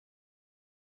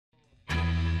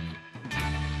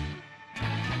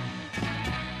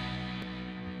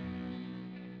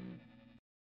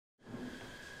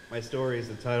My story is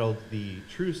entitled The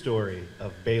True Story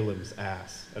of Balaam's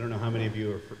Ass. I don't know how many of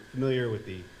you are familiar with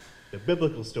the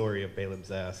biblical story of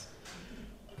Balaam's ass,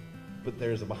 but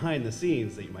there's a behind the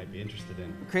scenes that you might be interested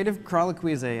in. Creative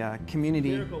Colloquy is a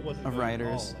community of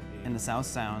writers in the South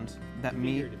Sound that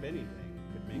meet,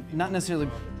 not necessarily,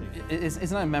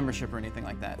 it's not a membership or anything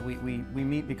like that. We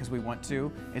meet because we want to.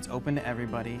 It's open to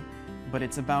everybody, but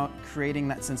it's about creating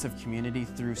that sense of community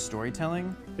through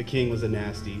storytelling. The king was a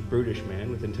nasty, brutish man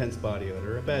with intense body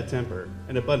odor, a bad temper,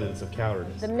 and abundance of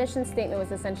cowardice. The mission statement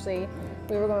was essentially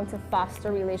we were going to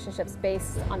foster relationships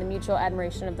based on the mutual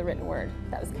admiration of the written word.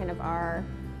 That was kind of our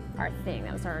thing.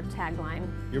 That was our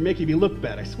tagline. You're making me look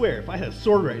bad, I swear. If I had a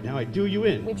sword right now, I'd do you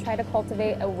in. We try to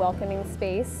cultivate a welcoming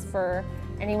space for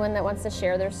anyone that wants to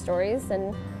share their stories,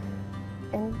 and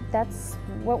that's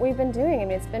what we've been doing. I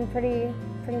mean, it's been pretty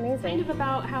amazing. Kind of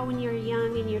about how when you're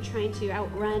young and you're trying to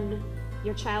outrun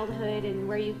your childhood and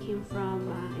where you came from,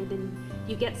 and then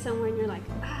you get somewhere and you're like,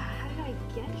 how did I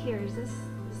get here? Is this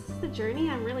the journey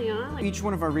I'm really on? Like, each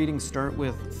one of our readings start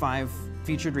with 5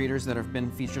 featured readers that have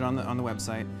been featured on the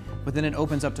website, but then it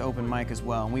opens up to open mic as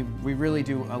well. And we really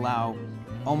do allow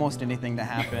almost anything to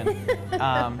happen.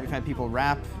 We've had people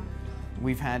rap.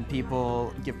 We've had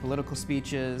people give political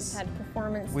speeches. We've had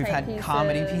performance We've had pieces.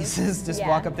 Comedy pieces. Just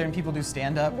walk up there and people do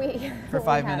stand-up for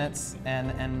 5 minutes,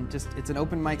 and just it's an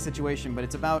open mic situation. But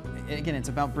it's about, again, it's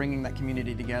about bringing that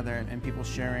community together and people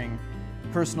sharing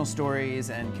personal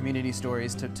stories and community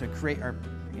stories to create our,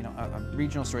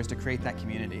 regional stories to create that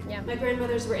community. Yeah. my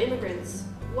grandmothers were immigrants,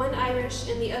 one Irish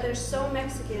and the other so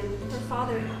Mexican. Her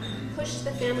father pushed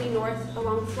the family north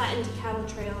along flattened cattle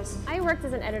trails. I worked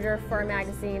as an editor for a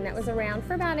magazine that was around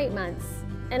for about 8 months.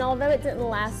 And although it didn't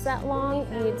last that long,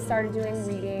 we had started doing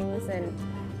readings, and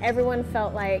everyone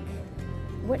felt like,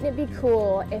 wouldn't it be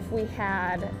cool if we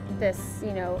had this,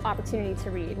 opportunity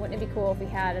to read? Wouldn't it be cool if we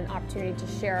had an opportunity to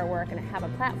share our work and have a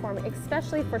platform,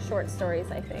 especially for short stories,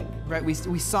 I think. Right,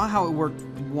 we saw how it worked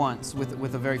once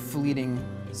with a very fleeting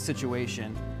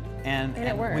situation. And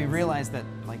we realized that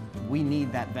we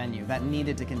need that venue. That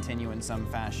needed to continue in some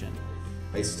fashion.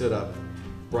 I stood up,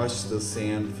 brushed the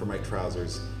sand from my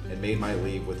trousers, and made my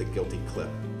leave with a guilty clip.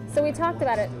 So we talked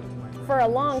about it for a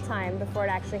long time before it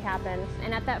actually happened.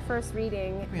 And at that first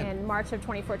reading in March of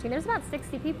 2014, there's about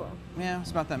 60 people. Yeah,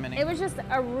 it's about that many. It was just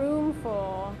a room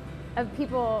full of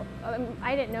people.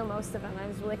 I didn't know most of them. I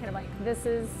was really kind of like,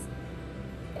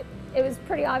 it was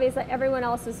pretty obvious that everyone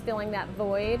else was filling that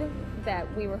void that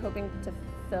we were hoping to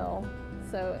fill.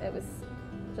 So it was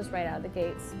just right out of the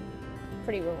gates,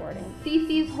 pretty rewarding.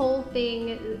 CC's whole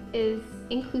thing is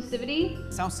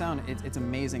inclusivity. South Sound, it's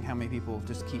amazing how many people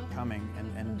just keep coming,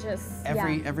 and Just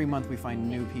every month we find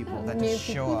new people that just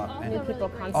show up. New people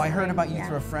constantly. Oh, I heard about you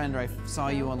through a friend, or I saw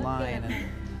you online, and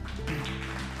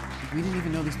we didn't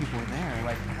even know these people were there.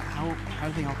 Like, how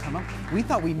did they all come up? We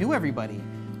thought we knew everybody.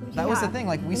 That was the thing.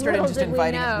 Like, we started just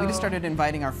inviting. We just started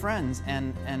inviting our friends,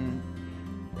 and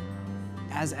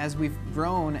as we've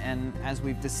grown and as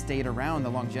we've just stayed around, the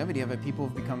longevity of it, people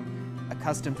have become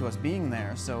accustomed to us being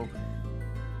there. So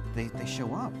they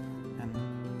show up,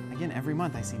 and again, every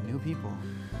month I see new people.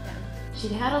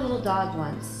 She'd had a little dog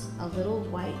once, a little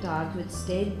white dog who had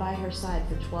stayed by her side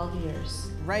for 12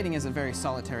 years. Writing is a very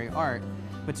solitary art,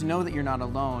 but to know that you're not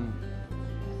alone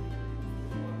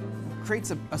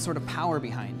creates a sort of power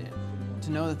behind it,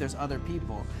 to know that there's other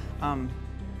people. And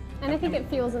I think it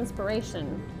fuels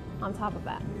inspiration on top of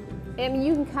that. I mean,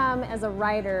 you can come as a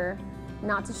writer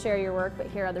not to share your work, but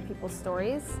hear other people's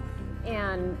stories.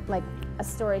 And like a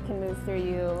story can move through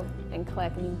you and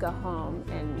click, and you go home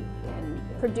and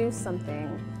produce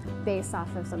something based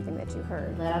off of something that you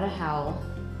heard. Let out a howl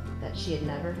that she had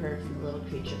never heard from the little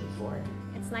creature before.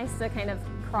 It's nice to kind of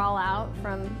crawl out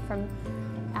from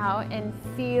out and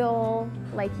feel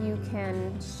like you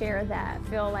can share that.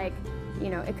 Feel like,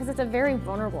 because it's a very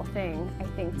vulnerable thing, I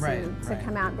think, to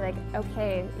come out and be like,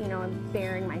 okay, I'm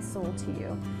bearing my soul to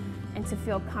you. And to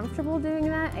feel comfortable doing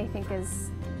that, I think is,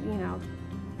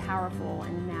 powerful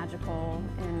and magical,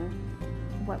 and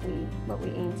what we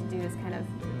aim to do is kind of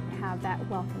have that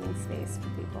welcoming space for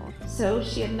people. So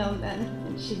she had known then,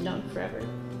 and she'd known forever,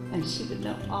 and she would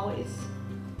know always.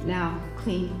 Now,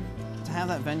 clean. To have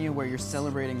that venue where you're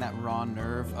celebrating that raw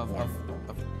nerve of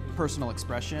personal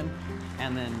expression,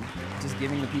 and then just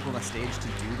giving the people a stage to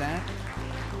do that,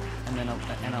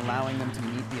 and allowing them to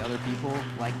meet the other people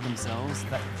like themselves,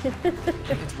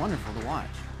 it's wonderful to watch.